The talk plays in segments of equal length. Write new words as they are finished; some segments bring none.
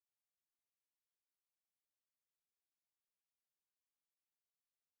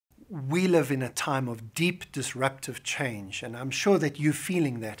We live in a time of deep disruptive change, and I'm sure that you're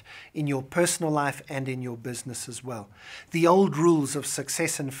feeling that in your personal life and in your business as well. The old rules of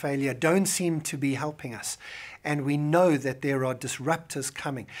success and failure don't seem to be helping us, and we know that there are disruptors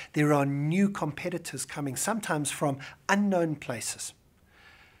coming. There are new competitors coming, sometimes from unknown places.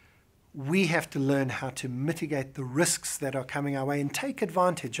 We have to learn how to mitigate the risks that are coming our way and take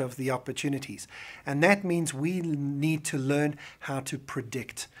advantage of the opportunities. And that means we need to learn how to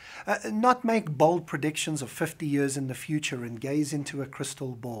predict. Not make bold predictions of 50 years in the future and gaze into a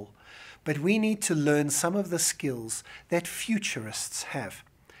crystal ball. But we need to learn some of the skills that futurists have.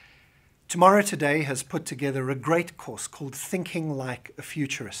 Tomorrow Today has put together a great course called Thinking Like a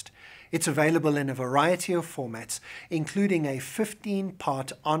Futurist. It's available in a variety of formats, including a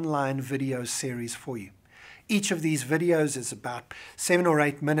 15-part online video series for you. Each of these videos is about 7 or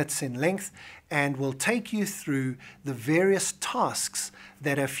 8 minutes in length and will take you through the various tasks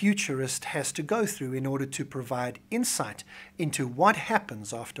that a futurist has to go through in order to provide insight into what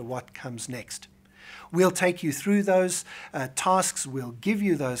happens after what comes next. We'll take you through those tasks, we'll give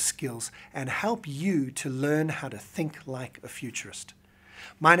you those skills and help you to learn how to think like a futurist.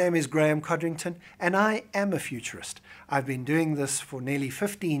 My name is Graeme Codrington and I am a futurist. I've been doing this for nearly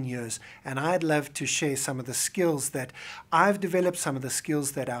 15 years and I'd love to share some of the skills that I've developed, some of the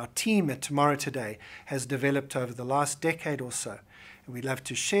skills that our team at Tomorrow Today has developed over the last decade or so. And we'd love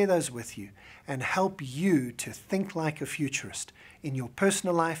to share those with you and help you to think like a futurist in your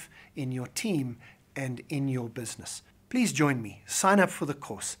personal life, in your team, and in your business. Please join me, sign up for the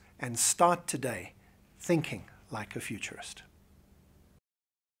course, and start today thinking like a futurist.